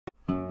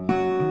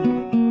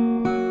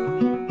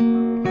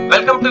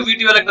Welcome to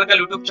VTU Electrical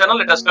YouTube channel.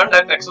 Let us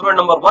conduct experiment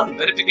number 1,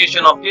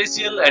 verification of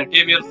KCL and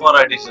KVL for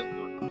a DC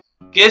circuit.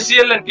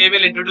 KCL and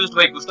KVL introduced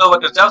by Gustav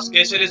Kirchhoff.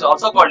 KCL is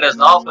also called as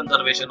law of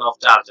conservation of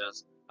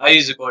charges. I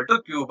is equal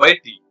to Q by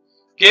T.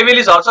 KVL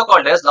is also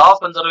called as law of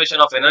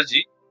conservation of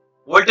energy.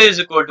 Voltage is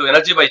equal to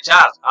energy by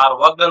charge or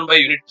work done by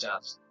unit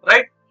charge.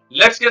 Right?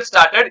 Let's get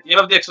started. Aim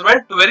of the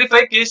experiment to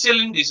verify KCL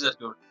in DC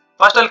circuit.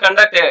 First I'll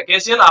conduct a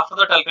KCL. After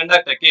that I'll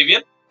conduct a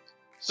KVL.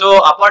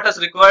 So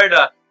apparatus required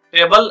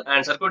table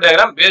and circuit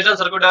diagram. Based on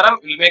circuit diagram,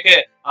 we will make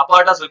a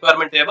apparatus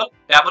requirement table,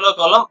 tabular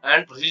column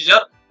and procedure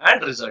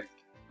and result.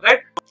 Right?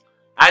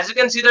 As you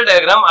can see the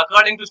diagram,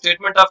 according to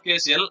statement of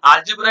KCL,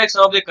 algebraic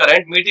sum of the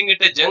current meeting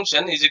at a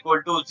junction is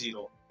equal to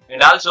 0.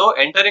 And also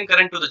entering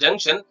current to the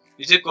junction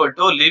is equal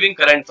to leaving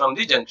current from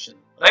the junction.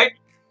 Right?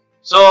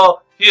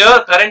 So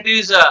here current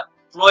is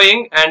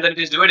flowing and then it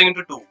is dividing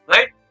into 2.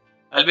 Right?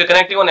 I will be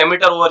connecting one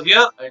emitter over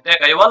here. I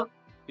take I1,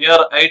 here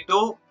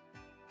I2,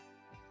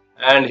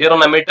 and here on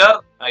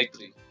emitter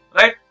I3,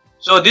 right?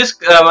 So this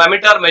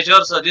emitter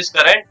measures this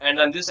current, and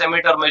then this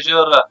emitter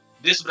measures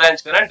this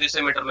branch current, this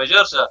emitter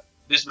measures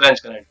this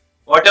branch current.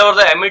 Whatever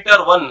the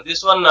emitter one,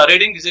 this one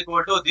reading is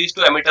equal to these two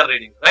emitter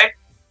reading, right?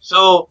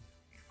 So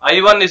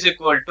I1 is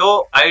equal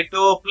to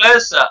I2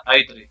 plus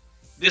I3.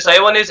 This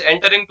I1 is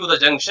entering to the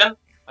junction,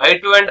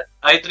 I2 and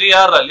I3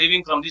 are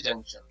leaving from the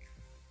junction,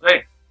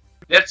 right?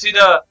 Let's see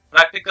the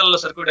practical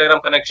circuit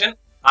diagram connection.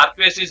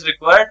 RPS is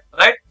required,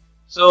 right?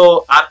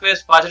 So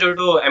RPS positive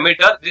to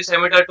emitter, this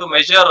emitter to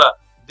measure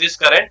this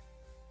current,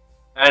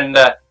 and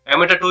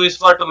emitter 2 is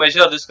for to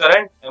measure this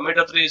current,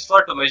 emitter 3 is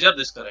for to measure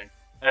this current,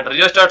 and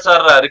rheostats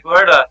are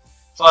required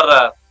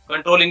for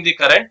controlling the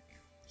current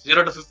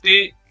 0 to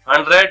 50,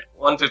 100,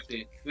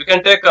 150. You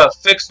can take a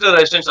fixed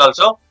resistance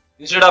also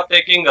instead of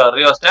taking a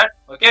rheostat.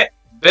 Okay,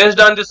 based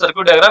on this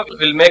circuit diagram, we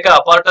will make a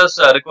apparatus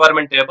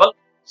requirement table,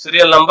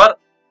 serial number,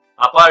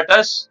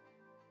 apparatus,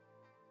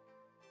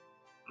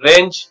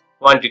 range,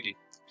 quantity.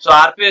 So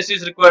RPS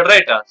is required,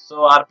 right?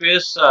 So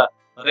RPS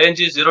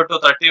range is 0 to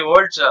 30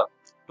 volts,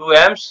 2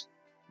 amps,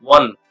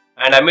 1,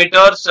 and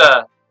emitters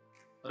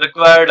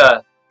required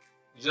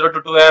 0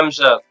 to 2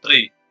 amps,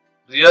 3.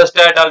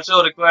 Rheostat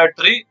also required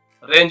 3.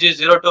 Range is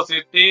 0 to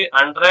 50,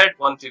 100,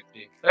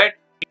 150, right?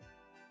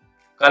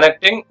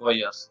 Connecting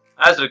wires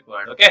as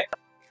required. Okay.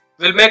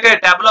 We'll make a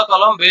tabular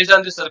column based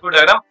on this circuit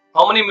diagram.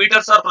 How many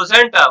meters are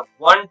present?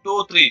 1,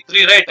 2, 3,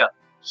 3, right?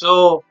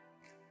 So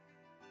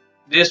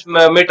this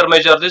meter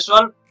measure this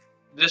one,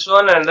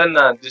 and then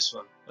this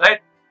one,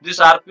 right? This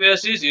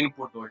RPS is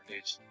input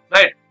voltage,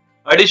 right?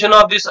 Addition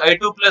of this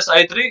I2 plus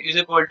I3 is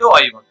equal to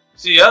I1.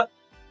 See here,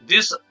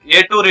 this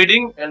A2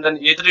 reading and then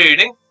A3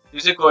 reading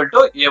is equal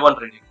to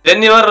A1 reading.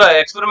 Then your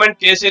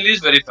experiment KCL is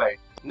verified.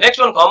 Next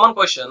one common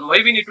question, why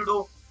we need to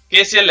do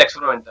KCL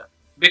experiment?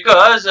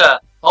 Because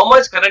how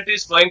much current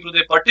is flowing through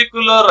the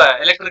particular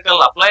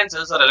electrical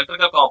appliances or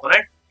electrical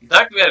component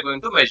that we are going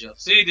to measure.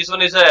 See, this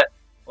one is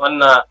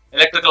one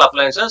electrical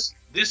appliances.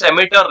 This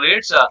emitter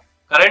reads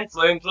current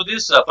flowing through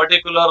this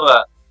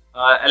particular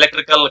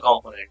electrical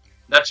component.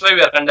 That's why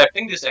we are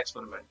conducting this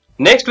experiment.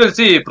 Next we'll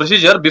see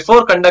procedure.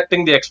 Before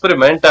conducting the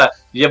experiment,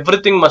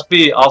 everything must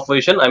be off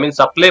position. I mean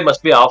supply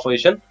must be off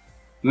position.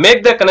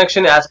 Make the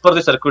connection as per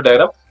the circuit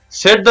diagram.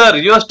 Set the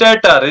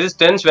rheostat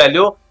resistance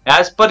value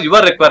as per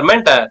your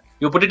requirement.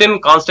 You put it in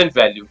constant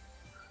value.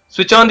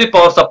 Switch on the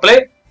power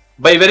supply.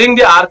 By varying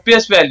the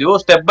RPS value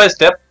step by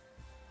step,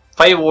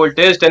 5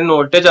 voltage, 10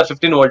 voltage or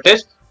 15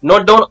 voltage,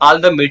 note down all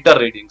the meter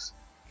readings.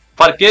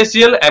 For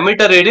KCL,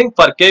 emitter reading,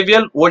 for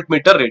KVL,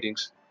 voltmeter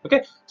readings.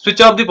 Okay,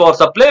 switch off the power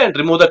supply and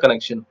remove the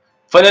connection.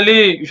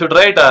 Finally, you should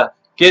write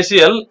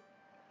KCL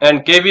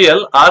and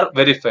KVL are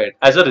verified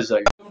as a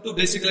result. Welcome to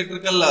basic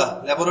electrical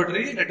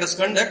laboratory. Let us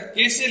conduct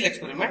KCL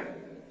experiment.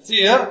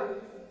 See here,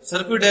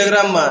 circuit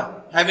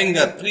diagram having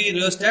 3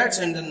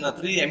 rheostats and then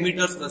 3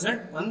 emitters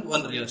present and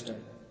 1 rheostat.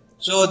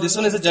 So this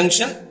one is a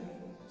junction.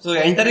 So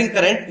entering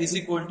current is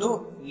equal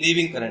to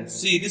leaving current.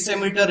 See, this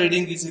emitter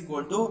reading is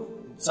equal to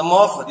sum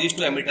of these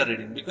two emitter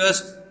reading,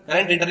 because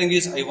current entering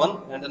is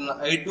I1 and then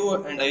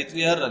I2 and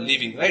I3 are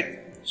leaving, right?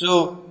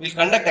 So we'll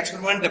conduct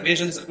experiment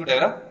based on the circuit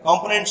diagram.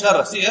 Components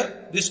are, see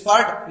here, this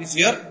part is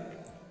here,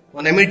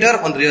 one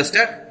emitter, one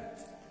rheostat,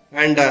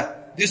 and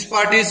this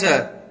part is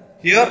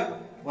here,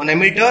 one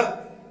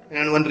emitter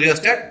and one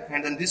rheostat,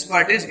 and then this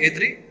part is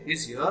A3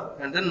 is here,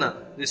 and then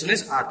this one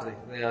is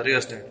R3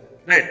 rheostat,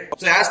 right?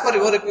 So as per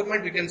your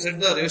requirement, you can set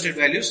the rheostat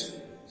values.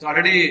 So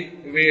already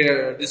we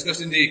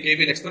discussed in the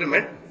KVL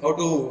experiment how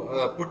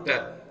to put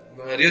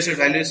rheostat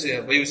values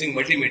by using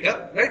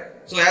multimeter, right?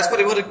 So as per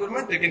your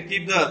requirement, you can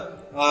keep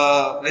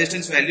the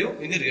resistance value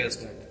in the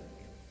rheostat.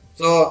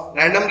 So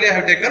randomly I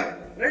have taken,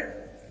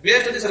 right?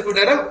 Based on the circuit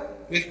diagram,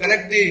 we will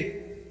connect the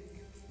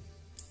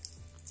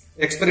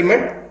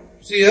experiment.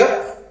 See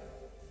here,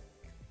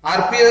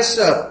 RPS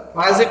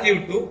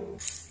positive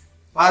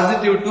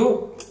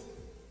to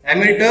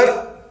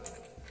emitter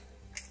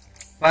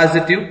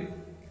positive.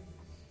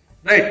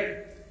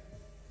 Right,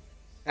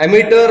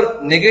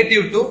 emitter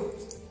negative to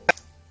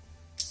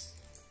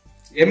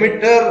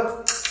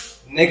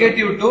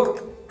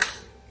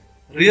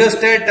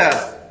rheostat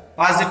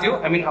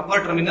positive, I mean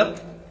upper terminal,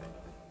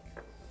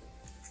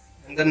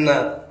 and then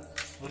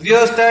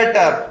rheostat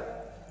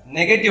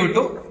negative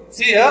to,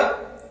 see here,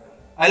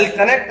 I will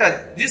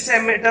connect this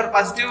emitter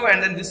positive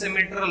and then this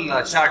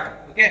emitter short,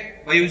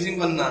 okay, by using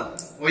one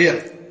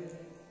wire,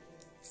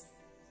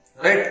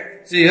 right.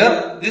 See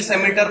here, this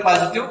emitter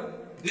positive,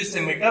 this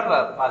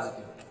emitter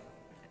positive,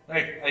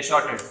 right, I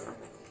shorted.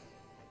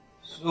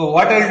 So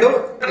what I will do,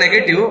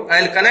 negative,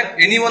 I will connect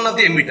any one of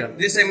the emitter,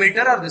 this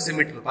emitter or this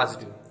emitter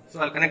positive. So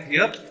I will connect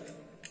here.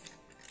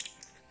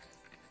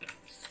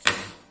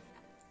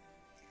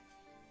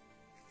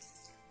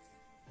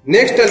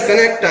 Next I will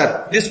connect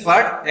this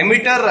part,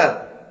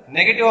 emitter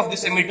negative of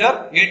this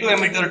emitter, A2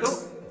 emitter to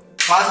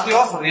positive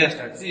of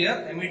rheostat. See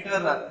here,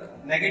 emitter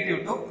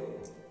negative to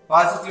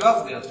positive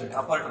of rheostat,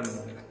 upper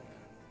terminal.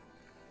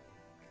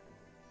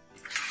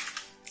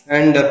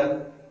 And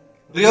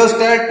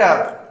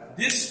rheostat,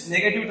 this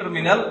negative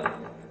terminal,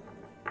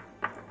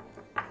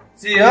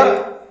 see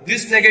here,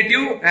 this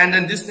negative and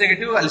then this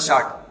negative I will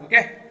short,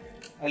 okay,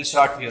 I will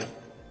short here,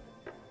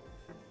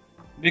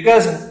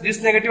 because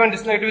this negative and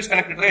this negative is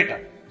connected,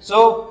 right.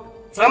 So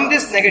from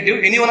this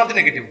negative, any one of the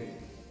negative,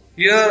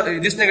 here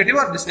this negative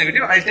or this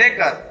negative, I will take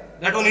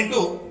that one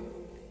into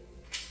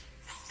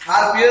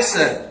RPS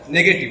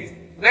negative,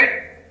 right.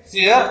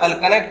 See here, I will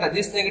connect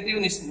this negative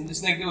and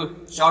this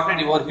negative shorted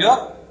over here,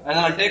 and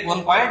then I will take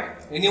one point,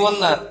 any one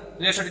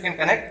rheostat you can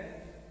connect.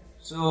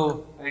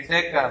 So I will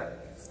take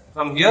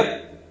from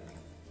here,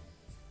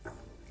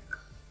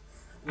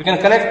 you can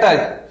connect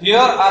here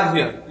or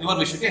here, your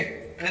wish, okay.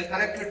 I will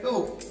connect it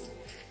to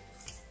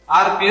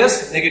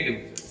RPS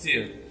negative. See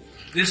here,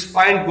 this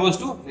point goes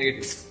to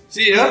negative.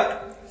 See here,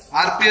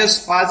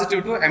 RPS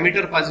positive to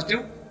emitter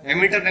positive,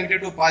 emitter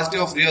negative to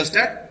positive of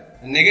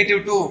rheostat,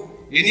 negative to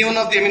any one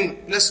of the, I mean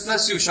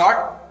plus you short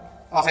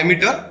of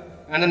emitter,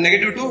 and then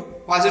negative to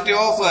positive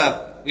of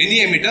any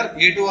emitter,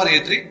 A2 or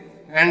A3,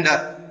 and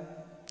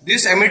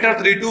this emitter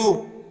 3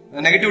 to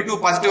negative to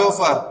positive of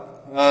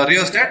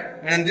rheostat,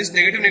 and this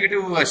negative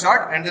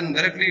short, and then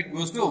directly it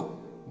goes to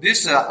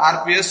this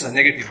RPS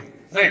negative,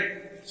 right.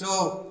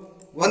 So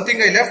one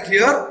thing I left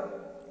here,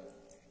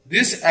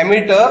 this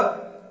emitter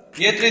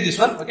A3, this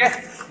one, okay,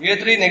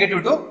 A3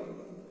 negative to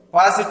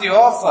positive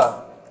of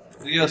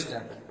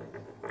rheostat,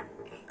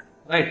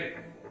 right.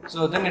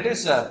 So then it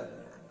is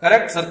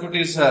correct, circuit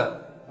is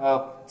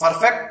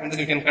perfect, and then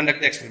you can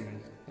conduct the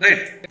experiment,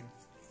 right.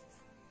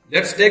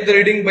 Let's take the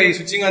reading by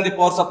switching on the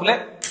power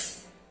supply.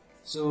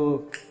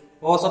 So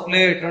power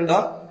supply turned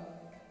on,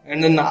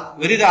 and then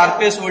vary the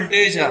RPS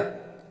voltage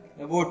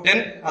about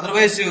 10,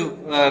 otherwise you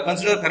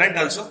consider current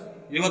also,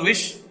 your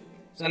wish.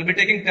 So I will be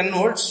taking 10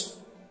 volts.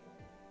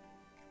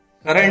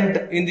 Current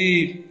in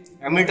the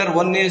emitter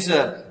 1 is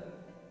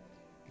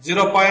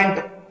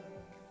 0.18.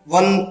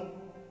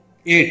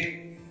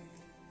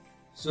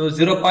 So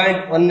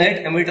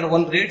 0.18 emitter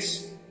 1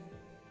 reads.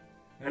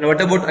 And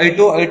what about I2?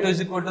 I2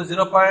 is equal to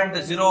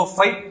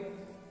 0.05.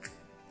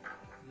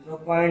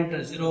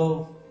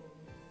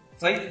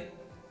 0.05.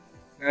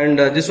 And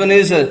this one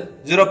is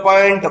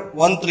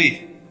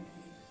 0.13.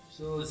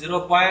 So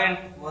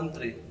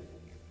 0.13.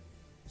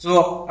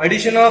 So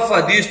addition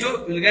of these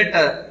two will get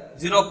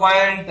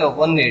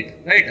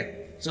 0.18, right?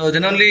 So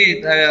then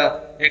only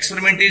the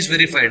experiment is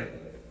verified.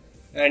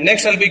 And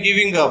next I will be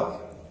giving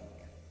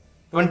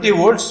 20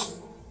 volts.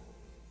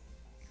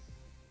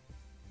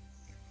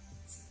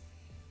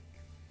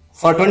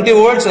 For 20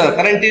 volts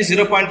current is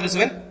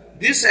 0.37.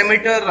 This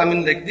emitter, I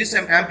mean like this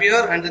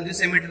ampere, and then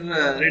this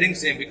emitter reading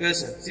same,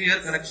 because see here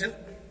connection,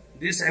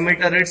 this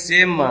emitter reads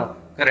same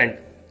current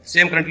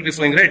will be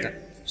flowing, right?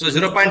 So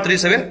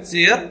 0.37,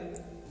 see here,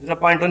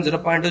 0.1,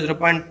 0.2,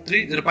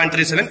 0.3,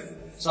 0.37.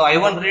 So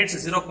I1 reads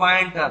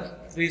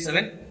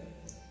 0.37.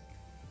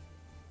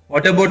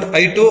 What about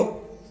I2?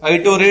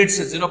 I2 reads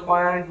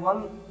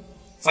 0.15,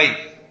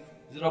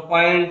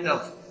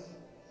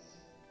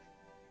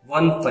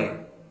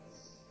 0.15.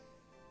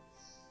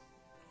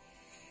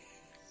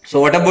 So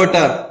what about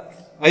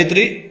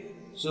I3?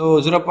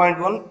 So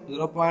 0.1,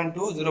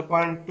 0.2,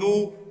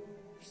 0.2,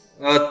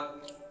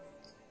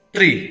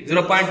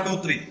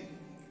 0.23.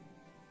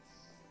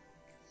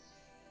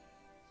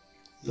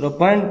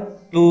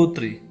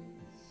 0.23.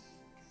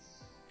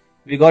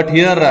 We got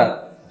here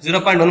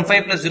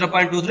 0.15 plus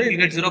 0.23, you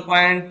get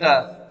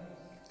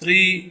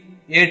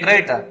 0.38,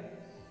 right?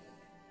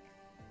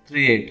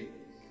 38.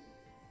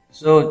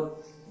 So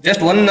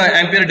just 1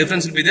 ampere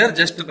difference will be there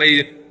just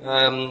by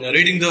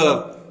reading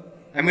the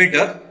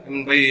emitter. I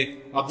mean by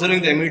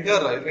observing the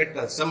emitter, you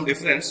get some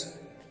difference.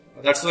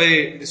 That's why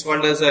it is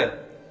called as a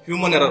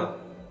human error,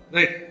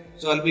 right?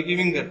 So I'll be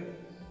giving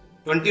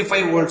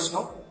 25 volts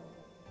now.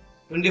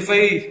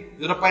 25,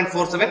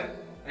 0.47.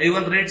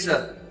 I1 reads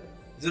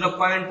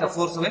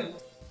 0.47,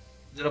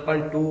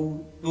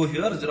 0.22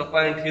 here,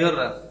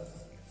 0.25.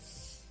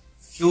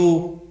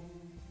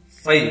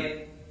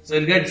 So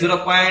you'll get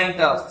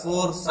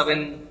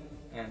 0.47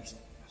 amps.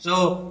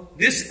 So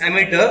this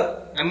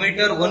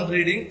emitter 1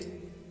 reading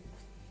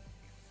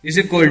is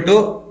equal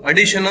to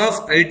addition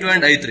of I2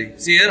 and I3.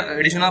 See here,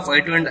 addition of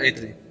I2 and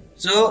I3.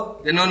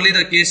 So then only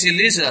the KCL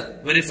is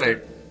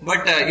verified.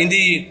 But in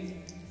the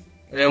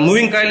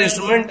moving coil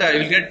instrument, you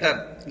will get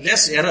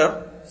less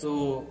error.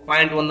 So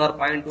 0.1 or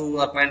 0.2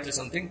 or 0.3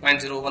 something,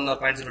 0.01 or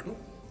 0.02.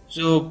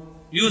 So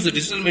use the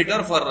digital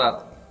meter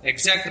for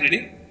exact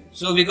reading.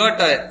 So we got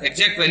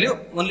exact value,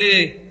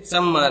 only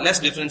some less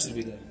difference will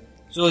be there.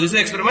 So this is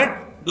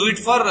experiment. Do it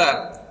for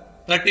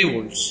 30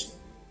 volts.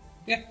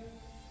 Okay,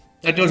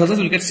 30 volts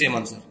also will get same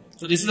answer.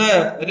 So this is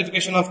the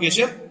verification of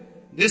KCL.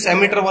 This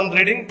ammeter 1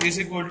 reading is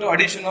equal to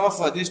addition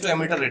of these two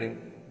ammeter reading.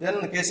 Then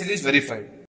KCL is verified.